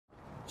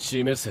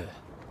示せ。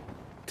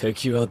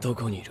敵はど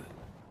こにいる？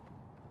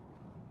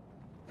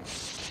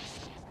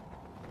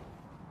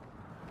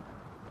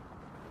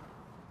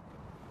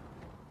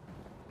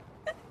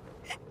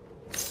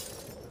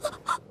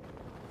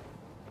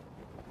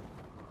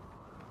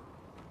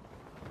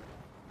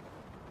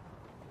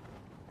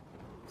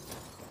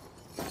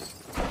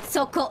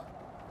そこ。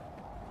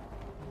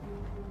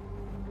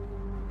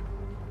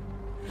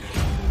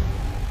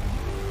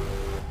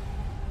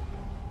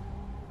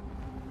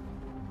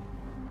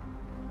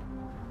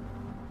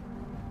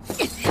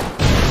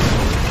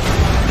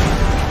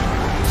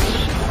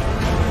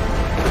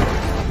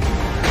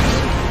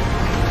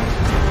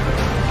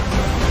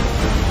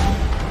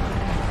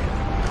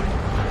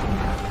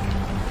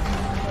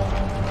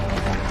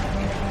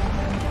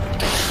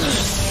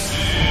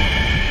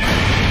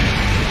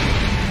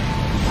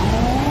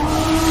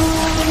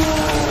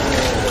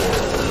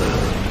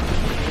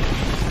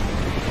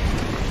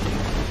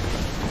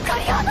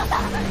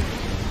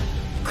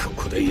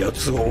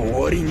奴を終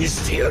わりに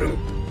してやる。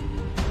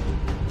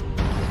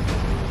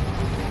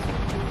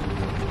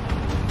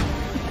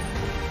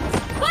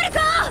ポルコ！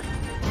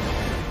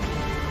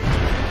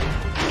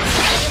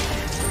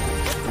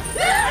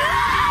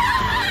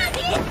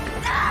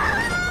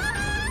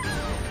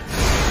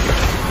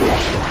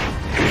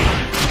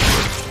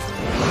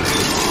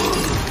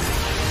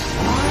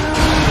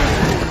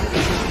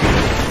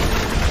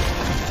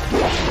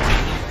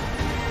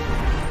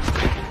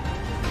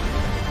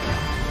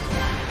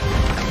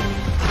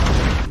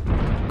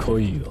来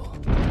いよ、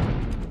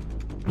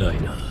ラ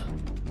イナー。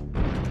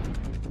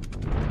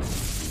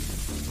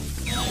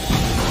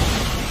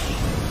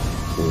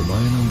お前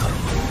なんだろ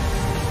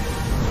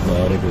う、マ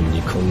ーレ軍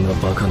にこんな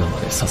バカなま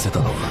でさせた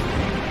のは。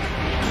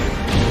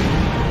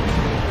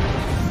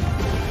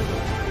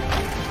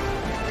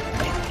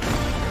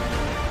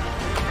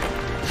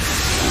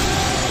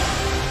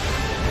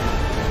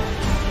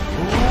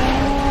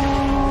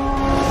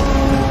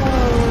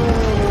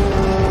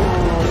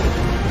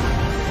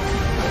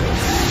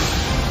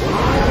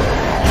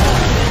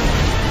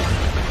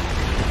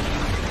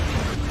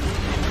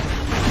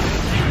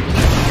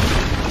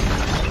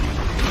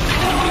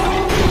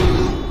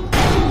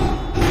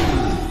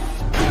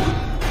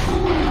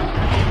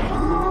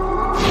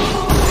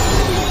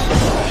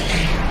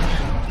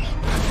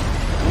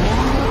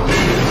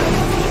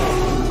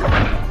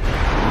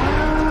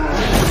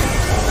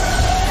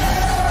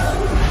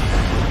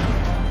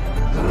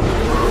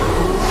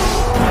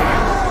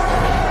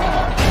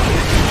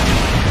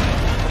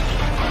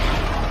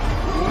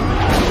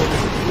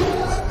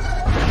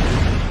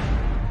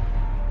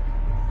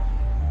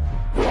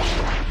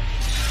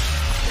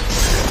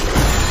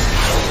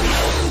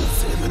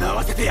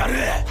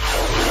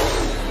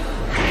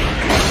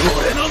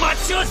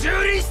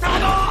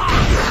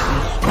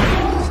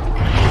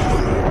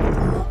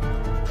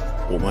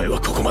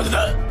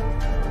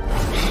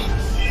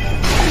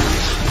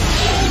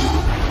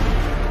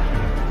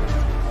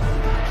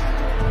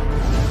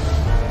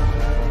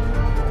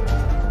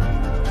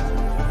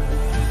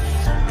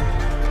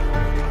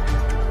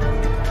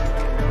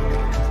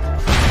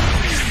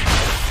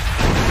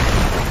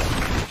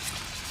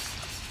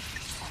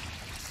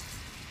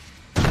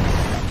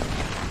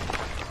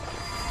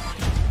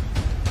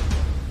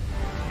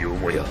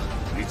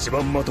一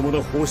番まとも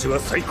な奉仕は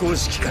最高指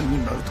揮官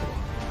になると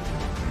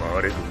は。マ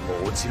ーレ軍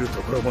も落ちる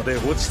ところまで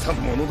落ちた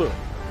ものだ。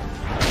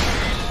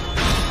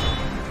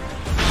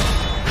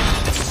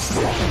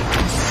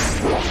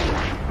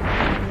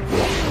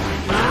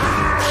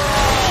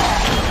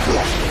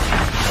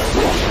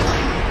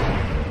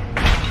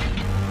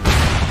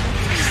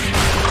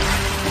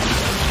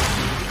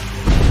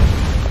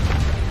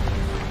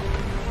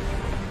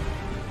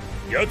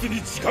奴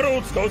に力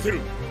を使わせ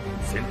る。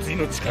潜水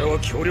の力は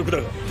強力だ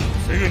が、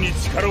すぐに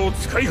力を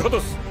使い果た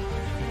す。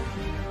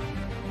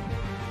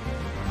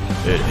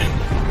エレン、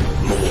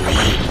もういい。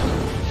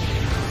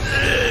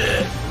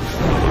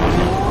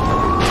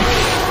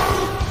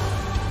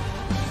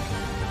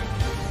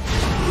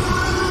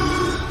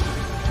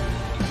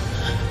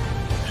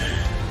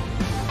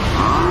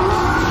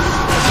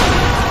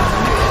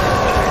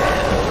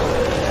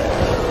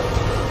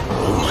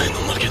お前の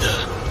負けだ。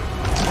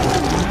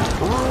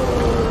こ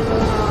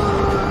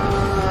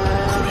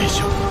れ以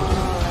上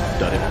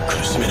誰も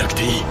苦しめなく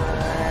ていい。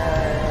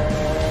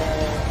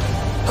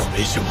こ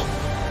れ以上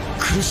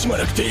苦しま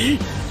なくていい。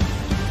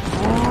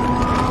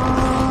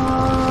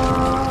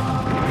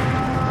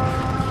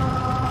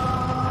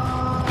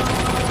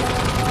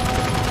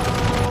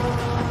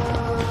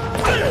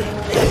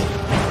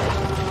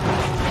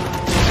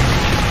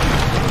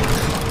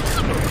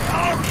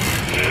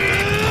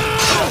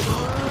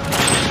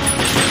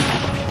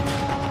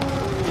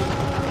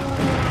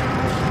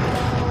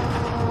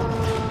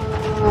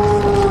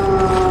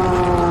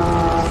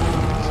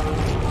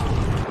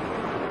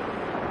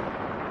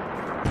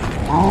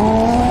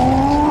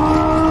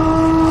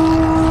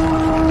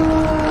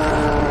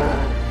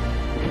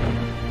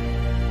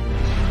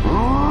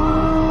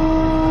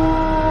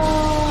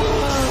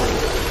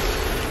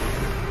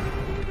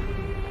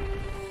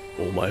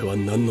前は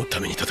何のた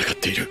めに戦っ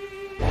ている？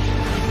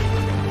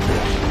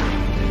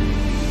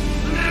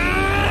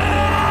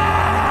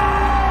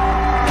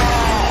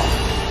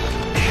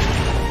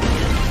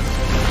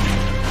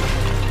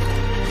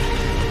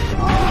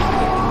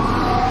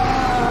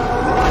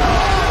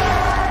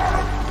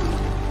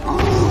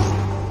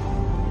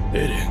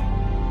エレン、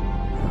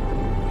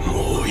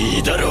もうい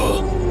いだろ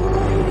う。も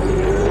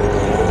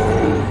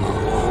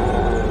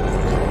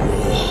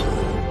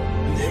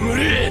う眠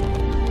れ。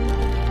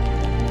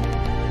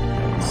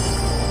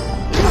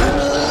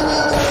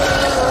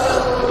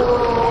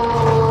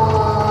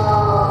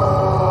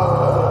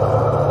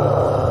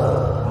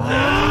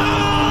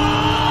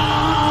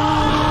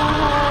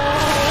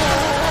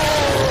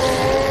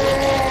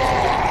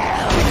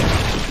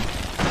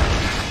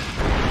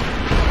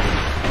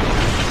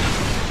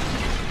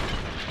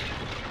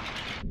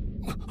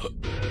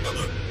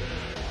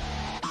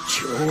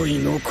脅威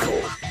の子。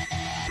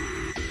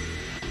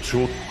ち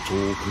ょっと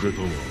遅れ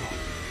たが、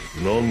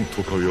なん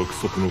とか約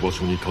束の場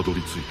所にたど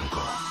り着いた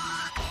か。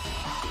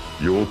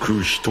よ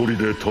く一人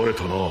で耐え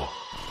たな、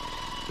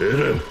エ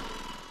レン。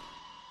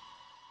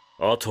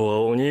あと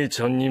はお兄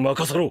ちゃんに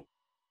任せろ。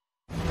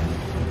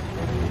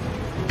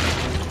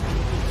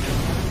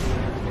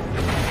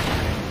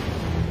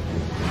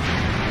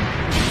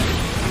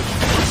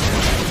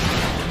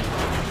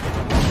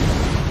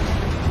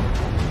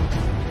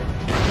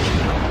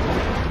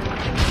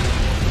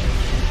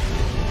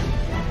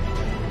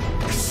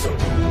くそ、ジ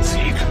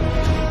ーク、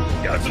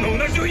奴のう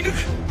なじを射抜く。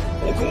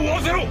矛を合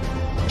わせろ。了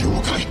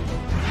解。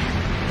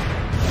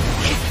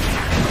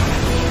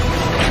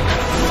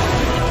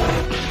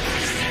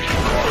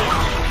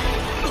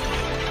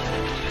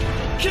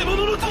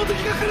獣の投擲が来る。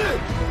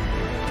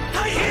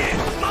大変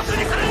待つ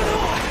にされるぞ。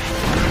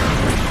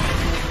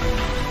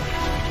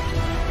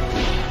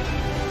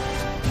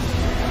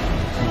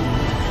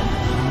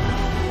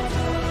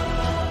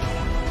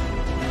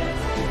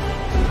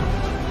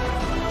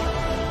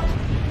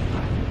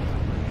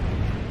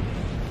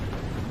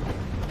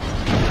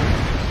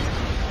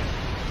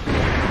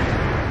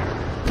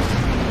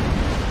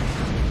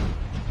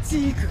ジ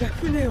ークが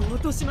船を落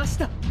としまし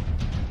た。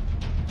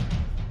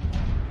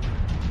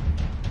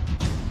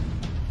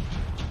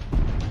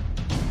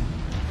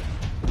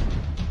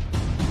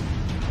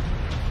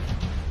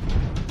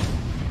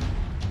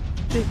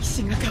歴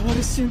史が変わ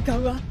る瞬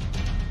間は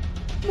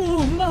も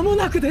う間も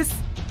なくです。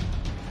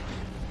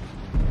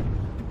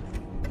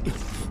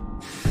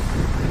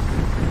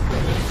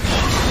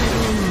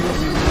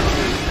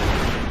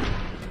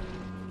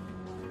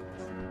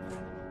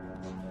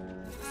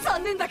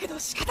残念だけど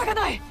仕方が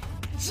ない。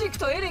ジーク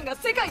とエレンが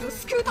世界を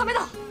救うため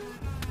だ。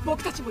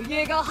僕たちもイ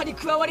エーガー派に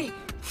加わり、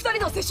二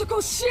人の接触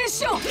を支援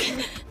しよう。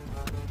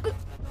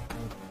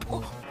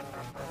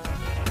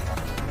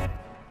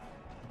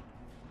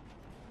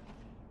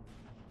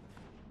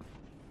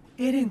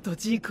エレンと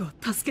ジークを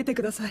助けて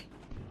ください。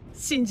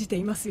信じて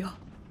いますよ。あ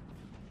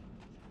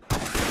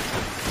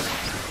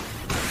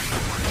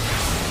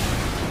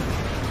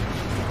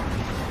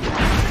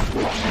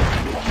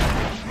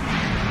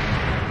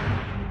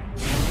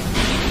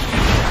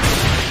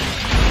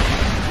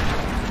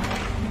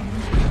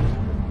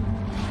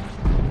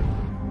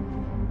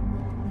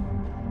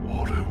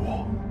れ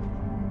は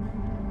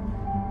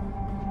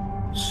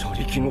車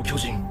力の巨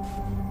人。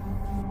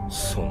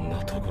そん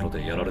なところ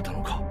でやられた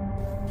のか、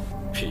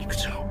ピーク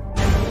ちゃん。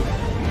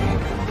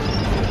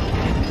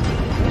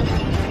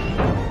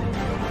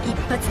一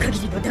発限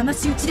りの騙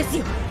し討ちです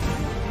よ。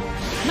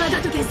ま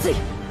だと元帥。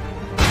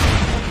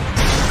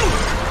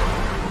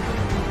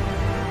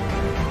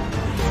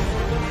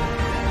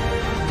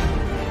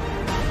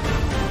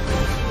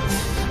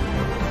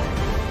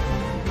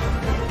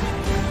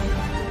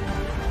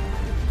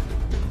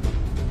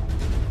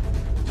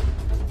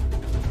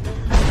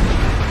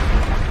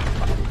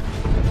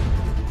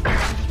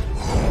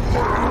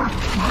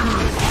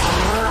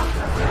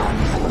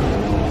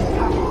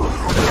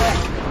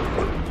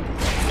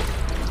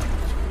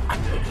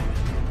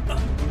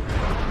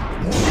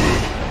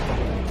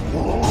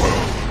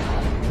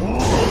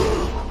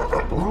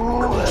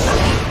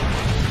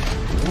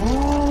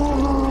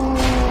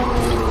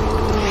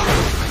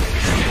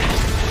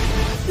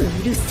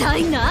うるさ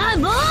いな、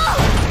もう。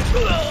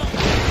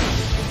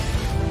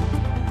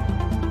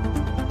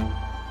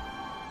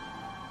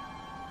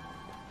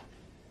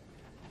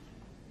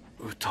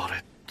撃た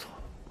れた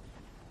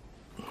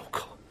の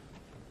か。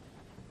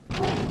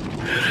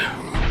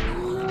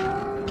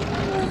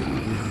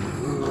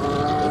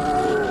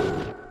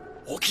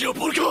起きろ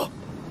ポルコ。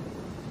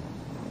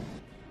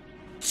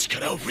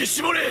力を振り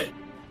絞れ。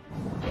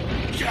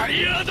キャ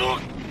リアード。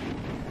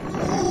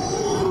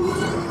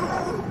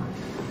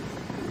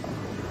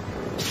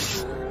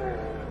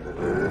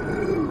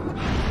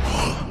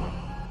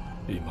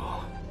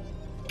今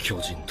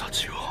巨人た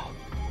ちを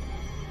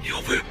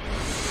呼ぶ。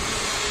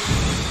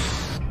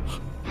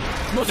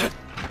待て。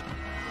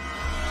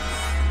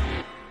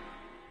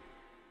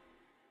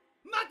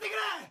待ってくれ。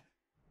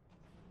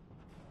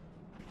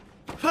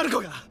ファル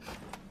コが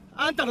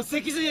あんたの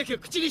脊髄液を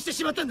口にして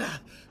しまったんだ。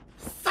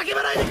さ叫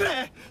ばないでく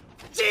れ。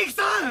ジーク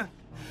さん、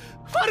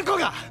ファルコ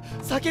が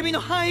叫びの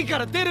範囲か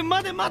ら出る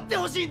まで待って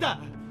ほしいんだ。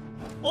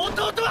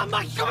弟は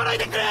巻き込まない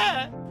でく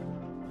れ。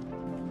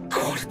カ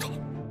ルト、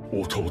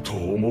弟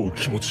を思う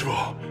気持ち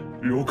は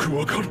よく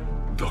わかる。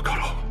だか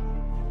ら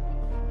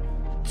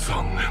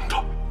残念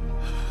だ。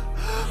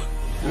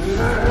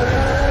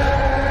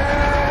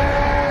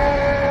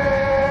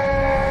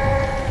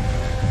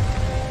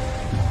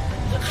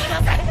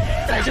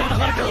大丈夫だ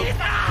ファルコ、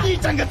兄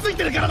ちゃんがつい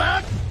てるから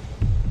な。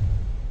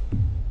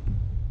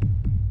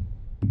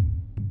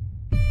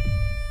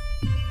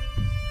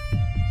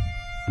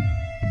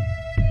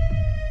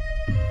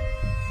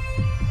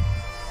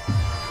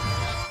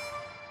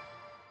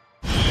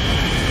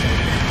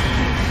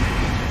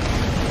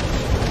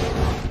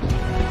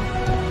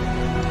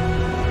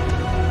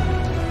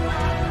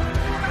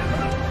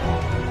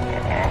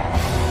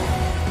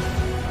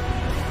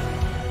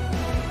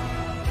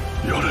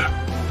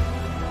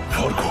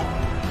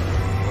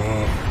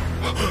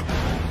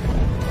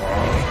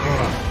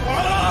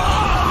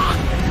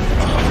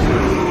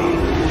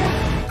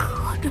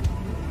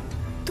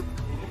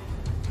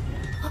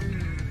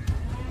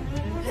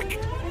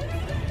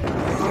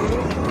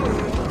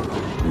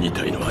2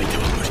体の相手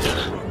は無理だ。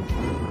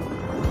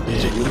エ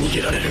レンに逃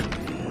げられる。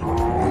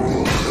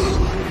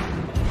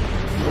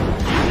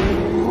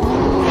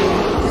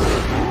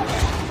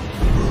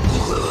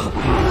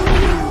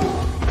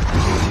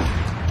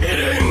エ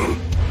レン、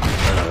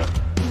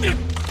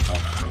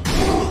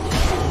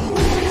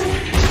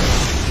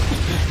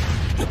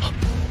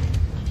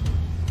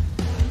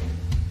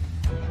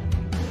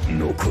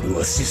残る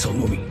は始祖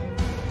のみ。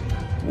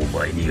お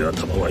前に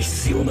頭は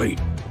必要ない。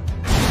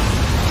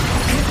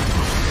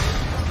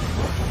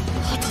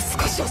あと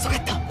少し遅か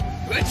った。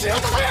撃ち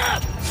落とせ。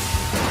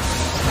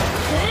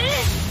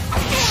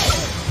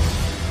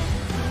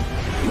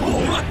もう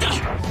終わった。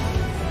終わ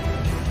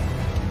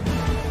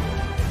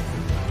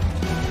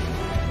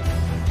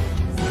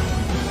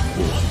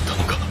った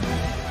のか。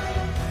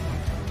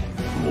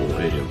も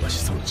うエレンは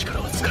始祖の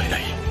力は使えな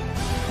い。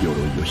鎧を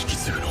引き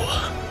継ぐの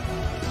は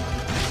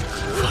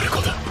ファル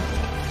コだ。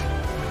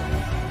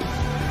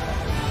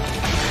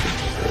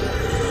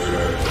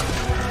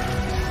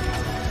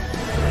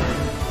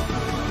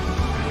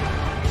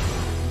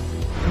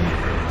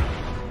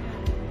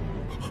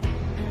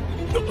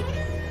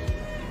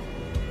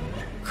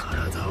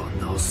体を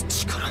治す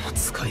力も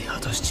使い果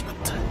たしちまっ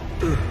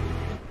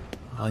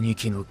た。兄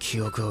貴の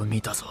記憶を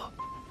見たぞ。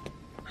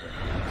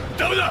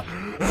ダメだ。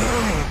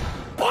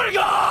ポルコ！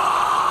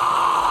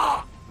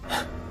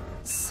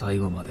最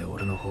後まで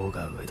俺の方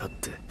が上だっ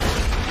て。よ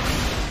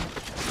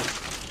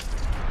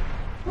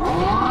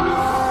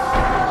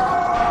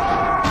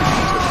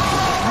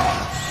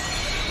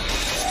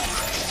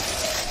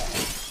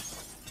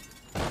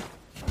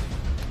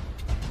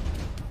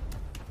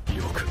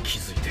く気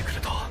づいてくれ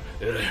た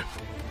エレン。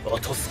あ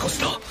と少し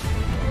だ。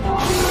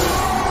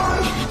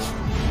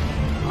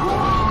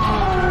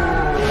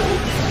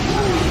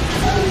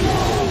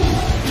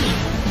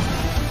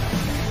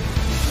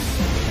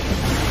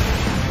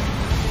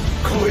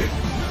来い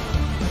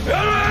エレ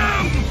ン！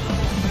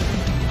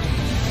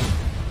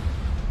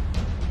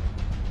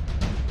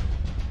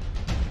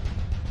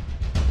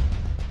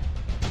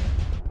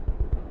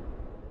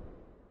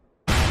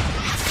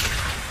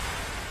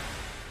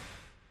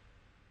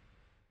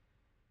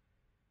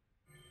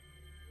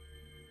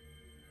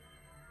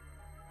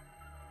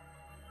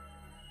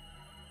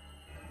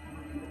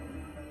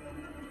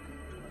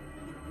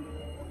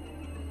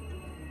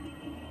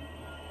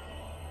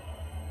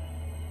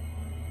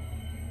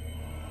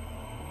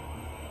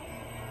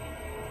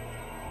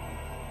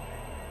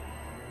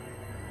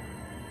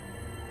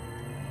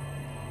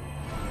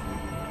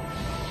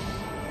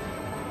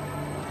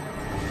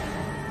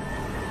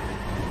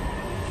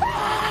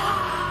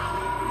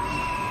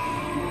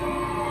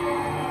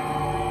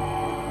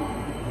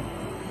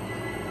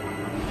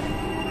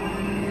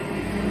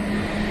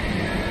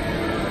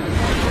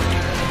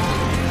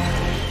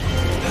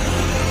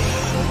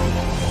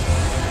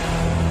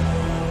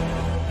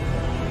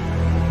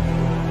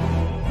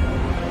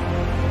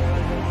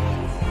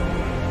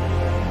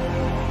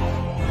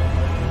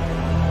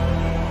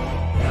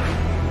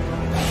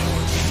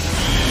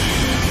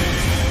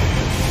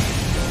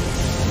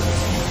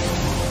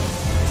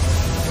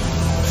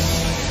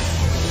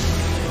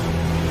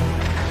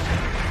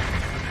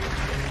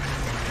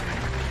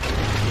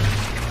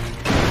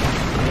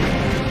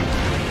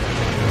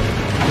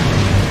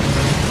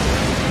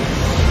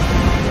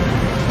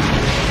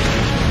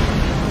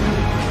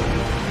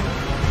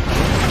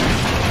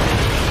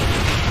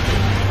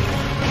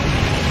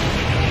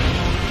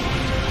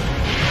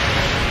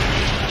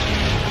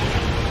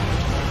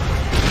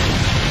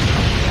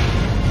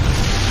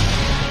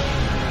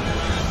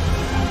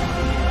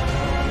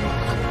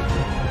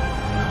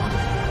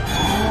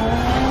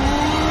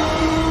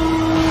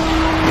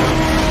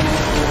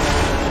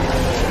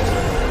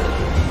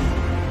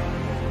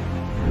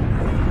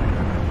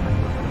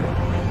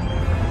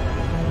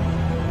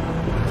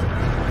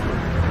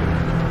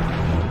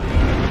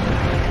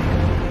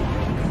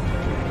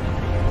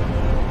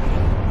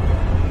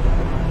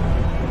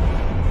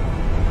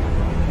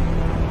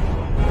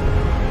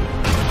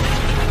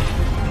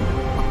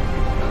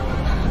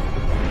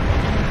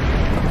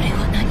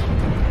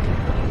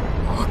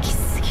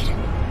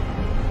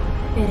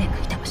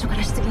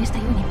から出現した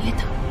ように見え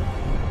た。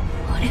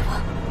あれ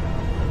は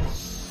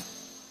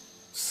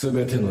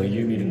全ての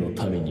ユミル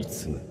の民に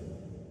告ぐ。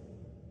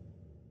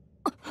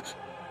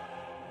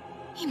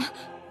今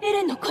エ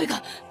レンの声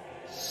が。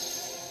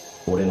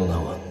俺の名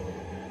は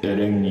エ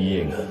レン・イ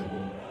エーガー。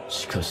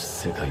しかし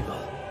世界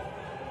は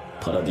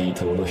パラディ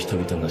島の人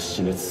々が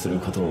死滅する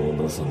ことを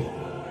望み、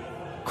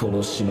こ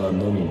の島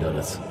のみな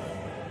らず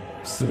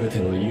全て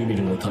のユミ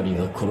ルの民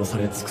が殺さ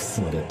れ尽くす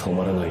まで止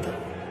まらないだろ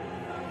う。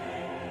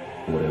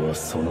俺は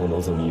その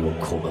望みを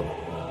拒む。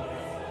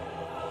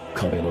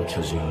壁の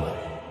巨人は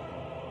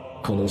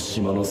この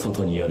島の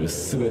外にある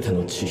全て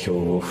の地表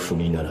を踏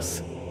み鳴ら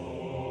す。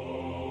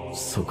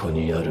そこ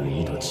にある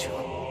命を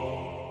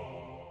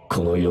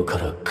この世か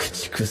ら駆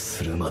逐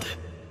するま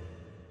で。